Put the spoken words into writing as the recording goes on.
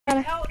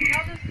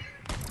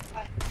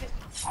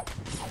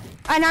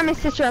And I'm his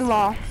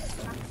sister-in-law.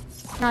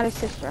 Not his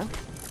sister.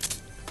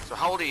 So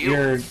how old are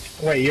you?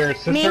 Wait, you're a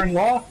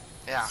sister-in-law?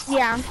 Yeah.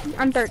 Yeah,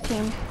 I'm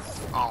 13.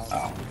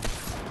 Oh.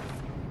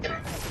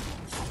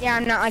 Yeah,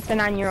 I'm not like the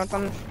 9-year-olds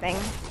on this thing.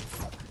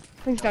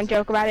 Please don't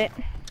joke about it.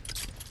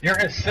 You're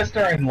his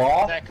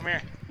sister-in-law? Zach, come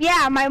here.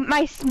 Yeah,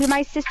 my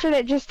sister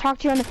that just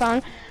talked to you on the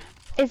phone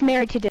is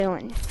married to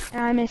Dylan,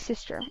 and I'm his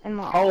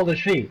sister-in-law. How old is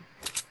she?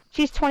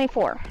 She's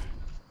 24.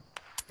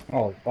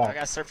 Oh, fuck. I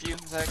got stuff for you,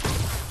 Zach.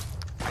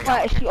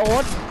 What, is she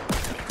old?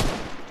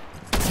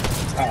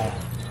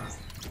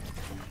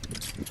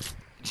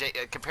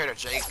 Compared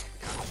to Jake,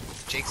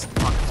 Jake's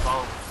fucking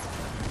 12.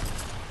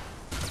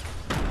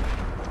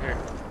 Here.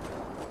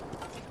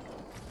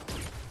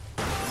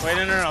 Wait,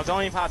 no,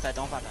 don't even pop that,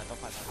 don't pop that.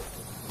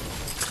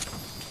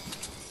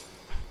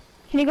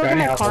 Can you go get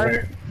my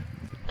card?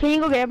 Can you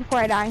go get it before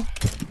I die?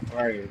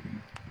 Where are you?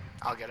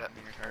 I'll get it.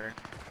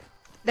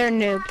 They're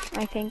noobs,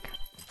 I think.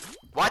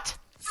 What?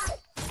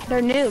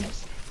 They're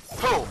noobs.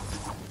 Who?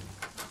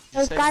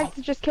 Those guys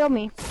that just killed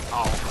me.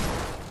 Oh.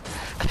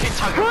 I think you're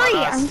talking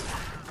about us.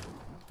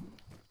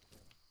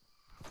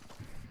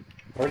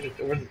 Where's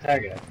the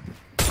tag at?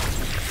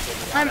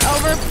 I'm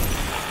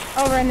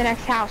over in the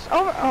next house.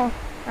 Oh,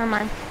 never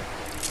mind.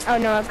 Oh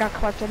no, I've got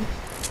collected.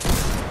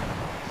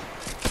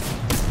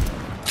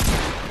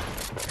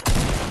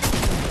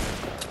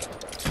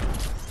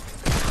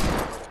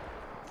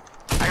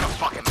 I got a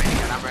fucking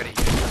minigun, I'm ready.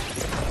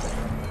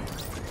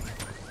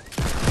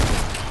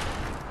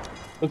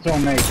 What's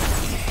on me?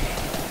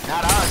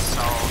 Not us,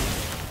 so...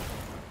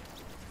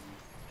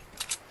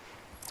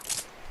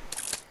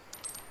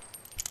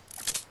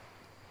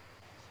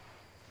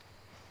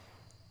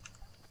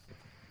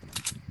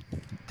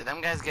 Did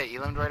them guys get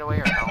elimed right away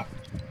or no?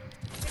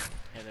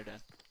 Yeah, they're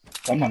dead.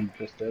 Someone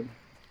just did.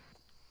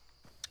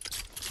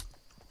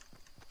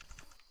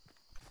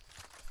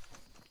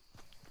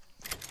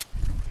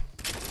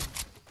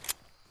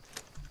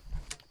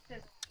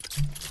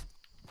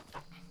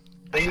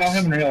 Do you know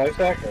him in real life,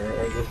 Zach, or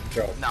is this a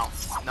joke? No,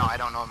 I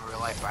don't know him in real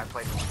life, but I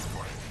played him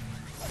before.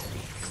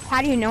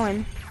 How do you know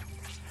him?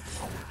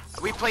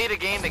 We played a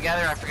game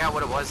together, I forgot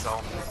what it was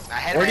though. I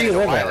had Where it do you a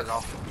live while at?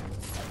 ago.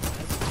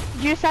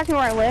 Did you just ask me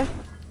where I live?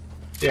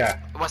 Yeah.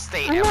 What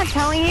state? I'm not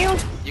telling you.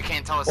 You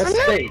can't tell us What the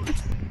state. state?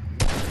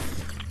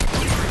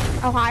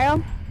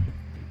 Ohio?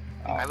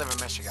 I live in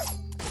Michigan.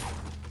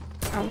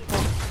 Oh,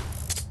 cool.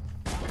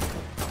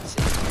 Is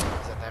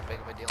that big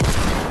of a deal?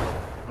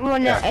 Well,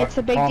 no, Yeah, it's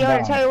a big calm deal down.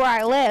 to tell you where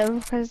I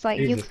live, because, like,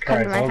 Jesus you come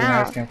to Christ, I my wasn't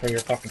house. asking for your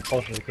fucking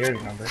social security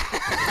number.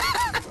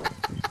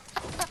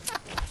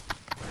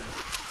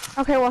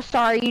 Okay, well,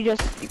 sorry, you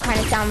kind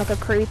of sound like a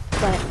creep,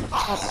 but,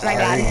 oh, my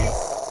bad.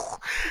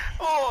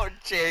 Oh,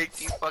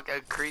 Jake, you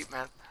fucking creep,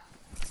 man.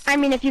 I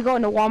mean, if you go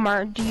into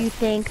Walmart, do you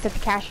think that the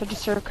cash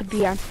register could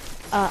be a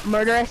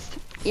murderess?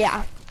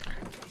 Yeah.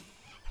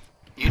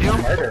 You do?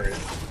 Murderers.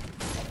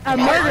 A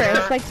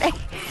murderess, like,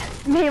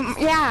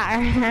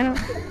 yeah,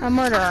 a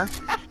murderer.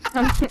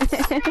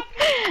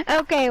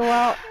 Okay,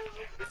 well,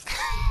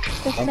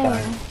 just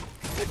saying.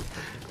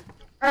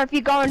 Or if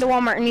you go into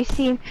Walmart and you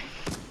see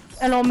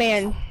an old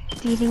man,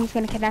 do you think he's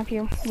gonna kidnap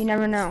you? You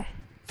never know.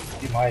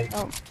 You might.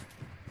 Oh.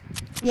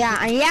 Yeah,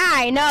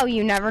 I know,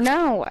 you never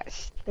know.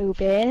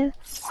 Stupid.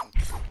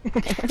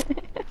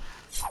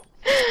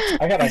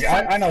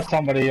 I know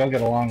somebody you'll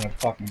get along with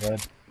fucking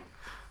good.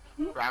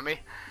 Rami?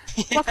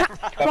 What kind of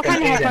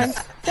headphones?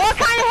 What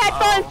kind of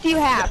headphones do you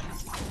have?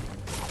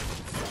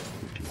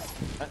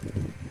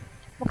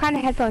 What kind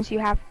of headphones do you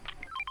have?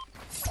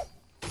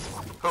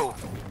 Who?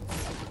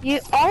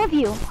 All of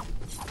you.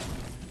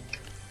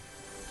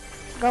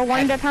 Go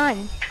one at a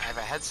time. I have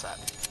a headset.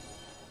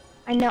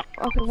 I know.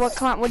 Okay,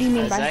 what do you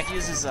mean by Zach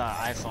uses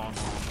iPhone.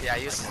 Yeah, I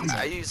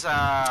use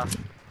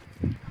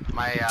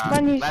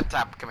my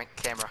laptop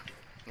camera.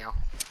 You know.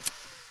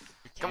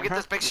 Come get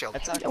this big shield.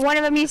 one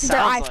of them uses their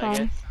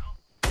iPhone.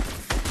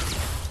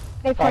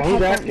 They put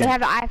headphones. They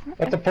have the iPhone.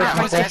 That's a I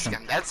personal was question.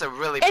 asking. That's a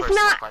really It's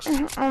personal not.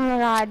 question. Oh my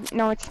god,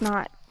 no, it's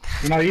not.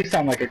 You know, you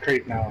sound like a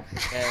creep now.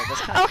 Yeah,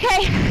 that's kind of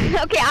Okay,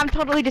 okay, I'm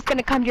totally just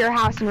gonna come to your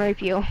house and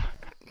rape you.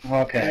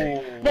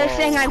 Okay. They're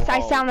saying I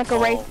sound like a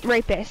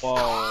rapist.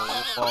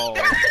 Whoa.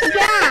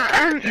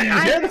 Yeah,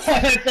 You're the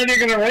one that said you're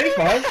gonna rape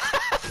us.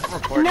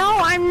 No,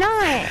 I'm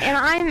not,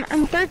 and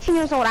I'm 13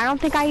 years old. I don't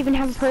think I even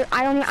have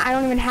I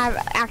don't even have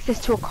access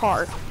to a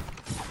car.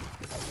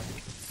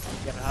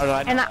 Yeah, but how do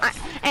I know?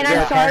 And Is there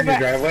I'm a car sorry, in your but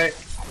driveway?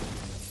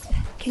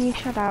 can you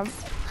shut up?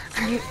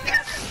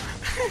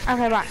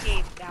 Okay, bye.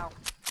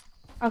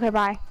 Okay,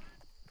 bye.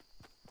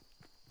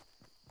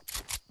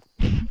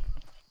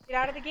 Get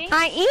out of the game.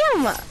 I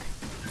am.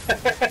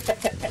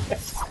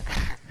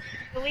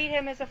 Delete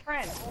him as a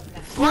friend.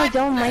 No, I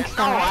don't like No,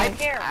 stuff.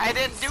 I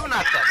didn't do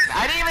nothing.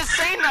 I didn't even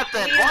say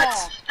nothing. Leave him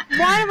What?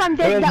 One of them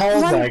did. Good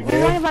hold back,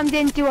 dude. One of them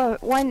didn't do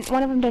one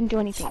of them didn't do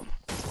anything.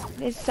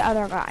 It's the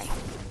other guy.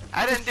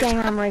 I didn't do Saying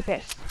I'm a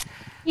rapist.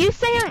 You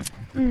say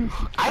I'm.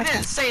 I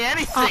didn't say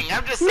anything.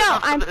 I'm just no, sitting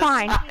up to I'm the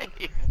fine. side.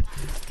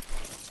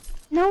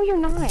 No, you're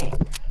not.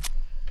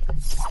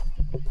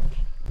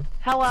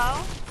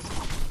 Hello?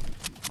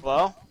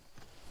 Well?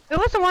 Who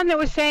was the one that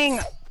was saying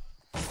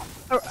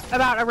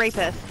about a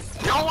rapist?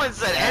 No one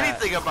said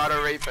anything about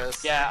a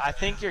rapist. Yeah, I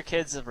think your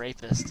kid's a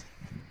rapist.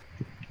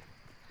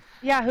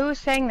 Yeah, who was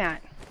saying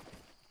that?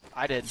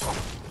 I did.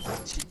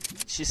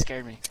 She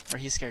scared me. Or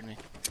he scared me.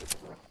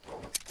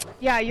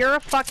 Yeah, you're a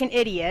fucking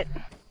idiot.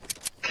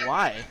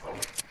 Why?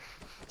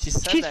 She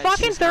said She's that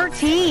fucking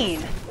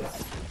 13.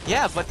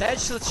 Yeah, but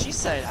that's what she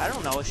said. I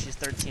don't know if she's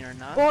 13 or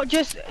not. Well,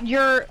 just,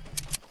 you're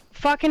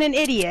fucking an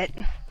idiot.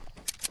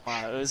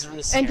 Wow, it was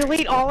really scary. And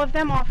delete all of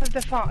them off of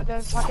the phone,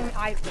 the fucking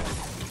iPad.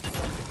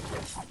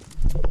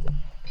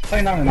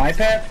 Playing on an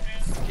iPad?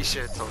 You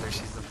should have told her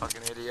she's a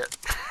fucking idiot.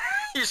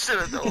 You should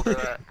have told her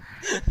that.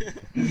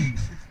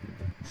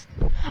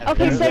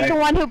 Okay, says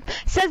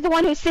the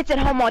one who sits at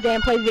home all day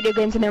and plays video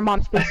games in their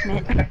mom's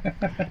basement.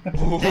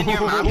 Didn't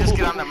your mom just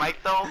get on the mic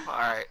though?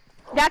 Alright.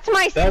 That's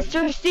my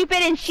sister, stupid,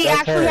 and she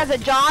actually has a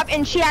job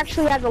and she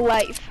actually has a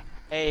life.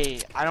 Hey,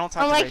 I don't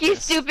talk to Unlike you,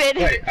 stupid.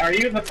 Wait, are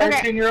you the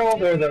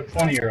 13-year-old or the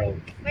 20-year-old?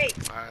 Wait.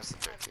 I was the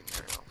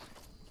 13-year-old.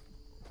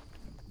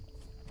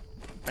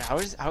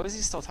 Wait, how is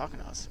he still talking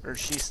to us? Or is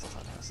she still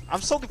talking to us?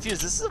 I'm so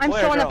confused. This is a boy I'm or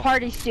still in girl? a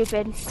party,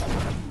 stupid.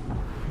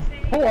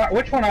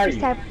 Which one are you?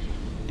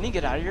 Can you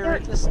get out of here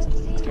with this?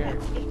 I'm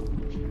scared.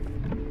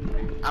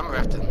 I'm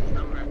rifting.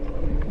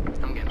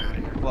 I'm getting out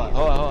of here. What?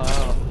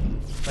 Oh.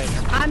 Wait.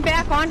 I'm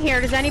back on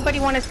here. Does anybody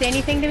want to say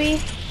anything to me?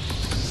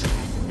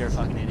 You're a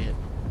fucking idiot.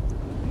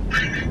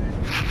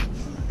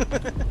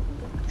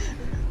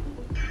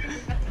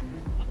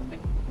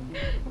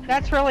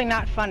 That's really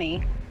not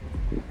funny.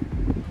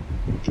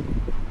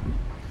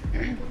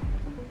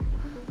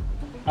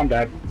 I'm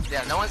dead.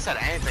 Yeah, no one said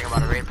anything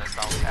about a rapist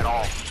though, at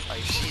all.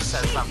 Like, she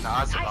said something to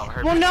us about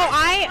her. Well, no,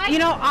 I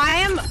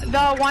am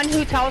the one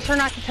who tells her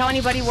not to tell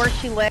anybody where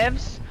she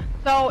lives.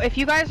 So if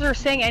you guys are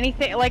saying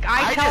anything, like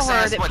I tell just her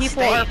asked that what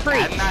people state. are free.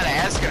 I'm not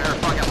asking her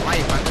fucking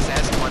life, I'm just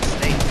asking what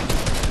state.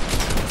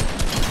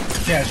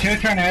 Yeah, she was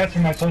trying to ask for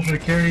my social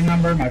security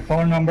number, my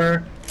phone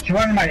number. She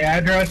wanted my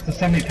address to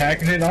send me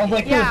packages. I was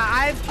like,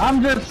 yeah,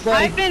 I'm just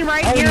like, I've been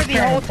right here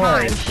the whole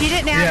time. She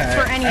didn't ask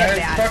for any of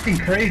that. It's fucking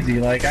crazy.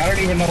 Like, I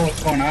don't even know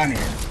what's going on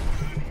here.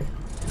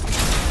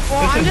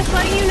 Well, I'm just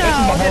letting you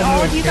know that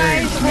all of you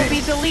guys will be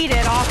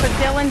deleted off of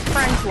Dylan's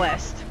friends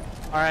list.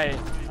 Alright.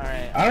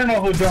 I don't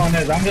know who Dylan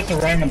is. I'm just a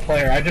random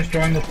player. I just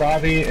joined this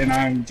lobby and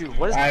I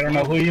don't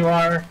know who you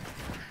are.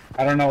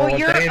 I don't know what day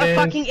it is. Well, you're a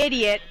fucking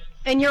idiot,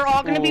 and you're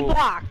all gonna be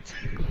blocked.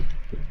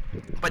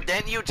 But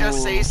didn't you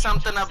just say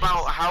something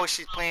about how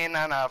she's playing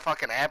on a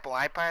fucking Apple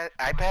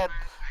iPad?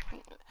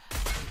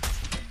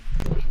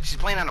 She's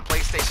playing on a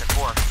PlayStation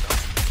 4, so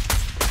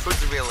who's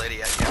the real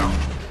idiot, you know?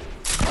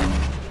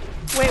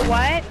 Wait,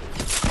 what?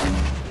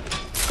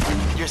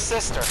 Your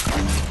sister.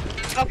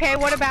 Okay,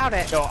 what about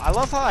it? Yo, I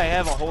love how I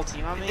have a whole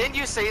team on me. Didn't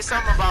you say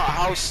something about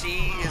how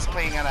she is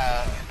playing on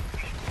a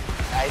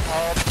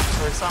iPad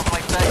or something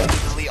like that?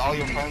 You delete all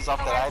your friends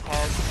off that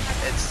iPad?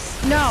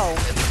 It's a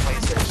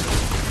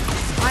PlayStation.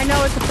 I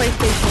know it's a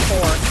PlayStation 4.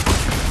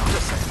 I'm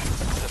just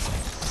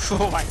saying.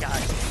 Oh my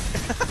god.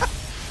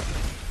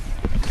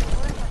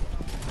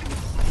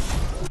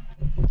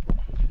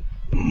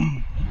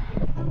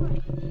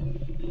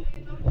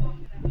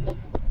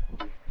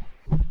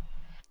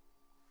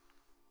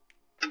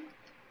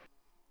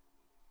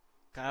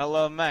 Gotta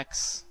love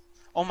mechs.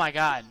 Oh my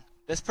god.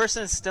 This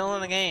person is still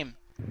in the game.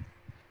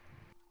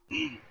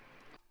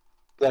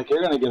 Like, you're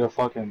probably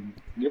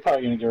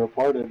gonna get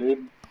reported,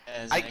 dude.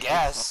 I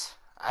guess.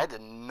 I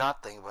did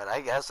nothing, but I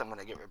guess I'm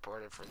gonna get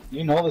reported for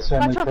You know this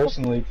family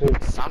personally, too.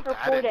 something.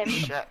 I didn't do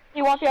shit.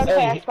 You won't be able to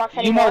play Xbox You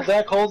anymore. know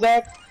Zach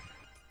Holzak?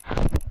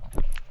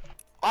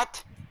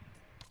 What?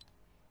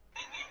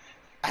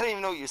 I didn't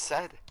even know what you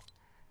said.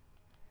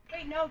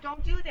 Wait, no,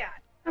 don't do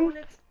that.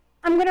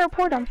 I'm gonna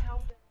report him.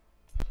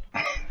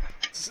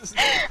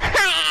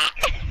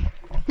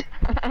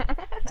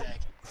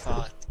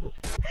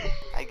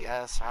 I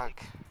guess, fuck.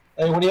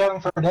 Hey, what are you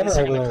having for dinner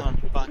over there?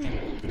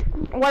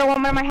 What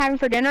am I having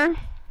for dinner?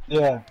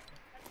 Yeah.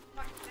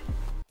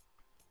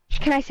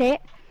 Can I say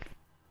it?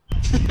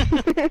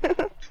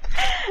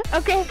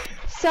 Okay,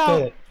 so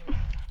Say it.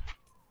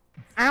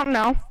 I don't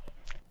know.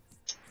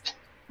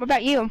 What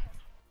about you?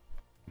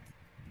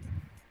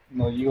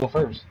 No, you go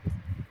first.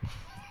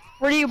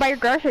 Where do you buy your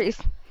groceries?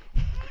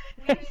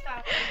 They're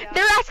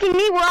asking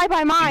me where I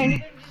buy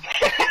mine.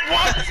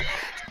 What?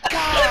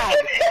 God!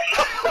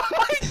 Oh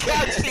my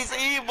god, she's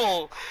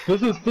evil!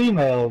 This is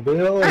female,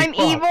 Bill. I'm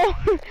evil.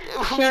 We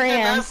Sure did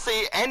am. not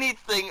say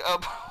anything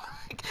about...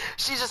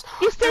 She just...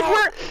 You said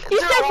what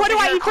do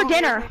I eat for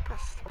dinner?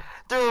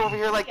 They're over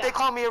here like, they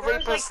call me a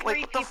There's rapist, like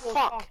 3 what the people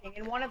fuck? talking,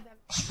 and one of them.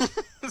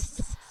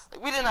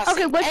 We did not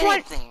Okay, say which one-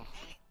 anything.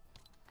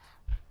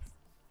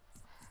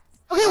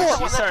 Okay, well, She's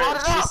the one that brought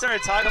it She up.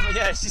 started talking.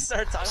 Yeah, she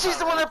started talking. She's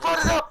the one that brought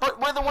it up, but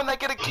we're the one that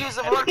get accused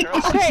of murder.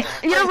 okay,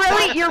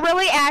 you're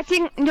really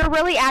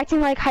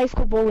acting like high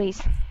school bullies.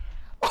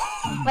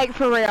 Like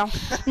for real.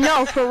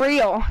 No, for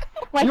real.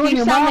 Like You and you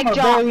your sound mom like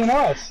are bullying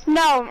jocks. us.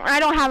 No, I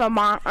don't have a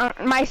mom.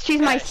 She's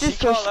my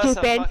sister,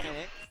 stupid.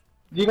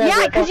 You guys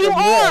Yeah, because you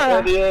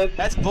are!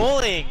 That's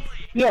bullying!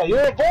 Yeah,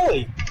 you're a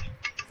bully!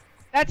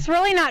 That's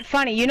really not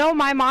funny. You know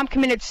my mom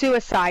committed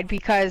suicide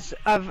because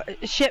of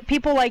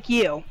people like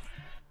you.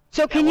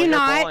 So can you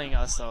not? You're bullying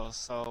us though,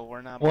 so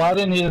we're not. Well, I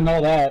didn't need to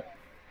know that.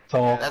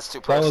 So that's too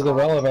personal. That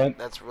was irrelevant.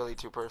 That's really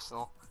too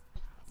personal.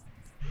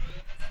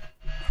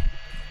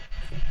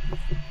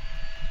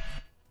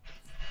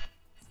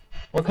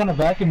 What kind of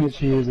vacuum is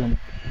she using?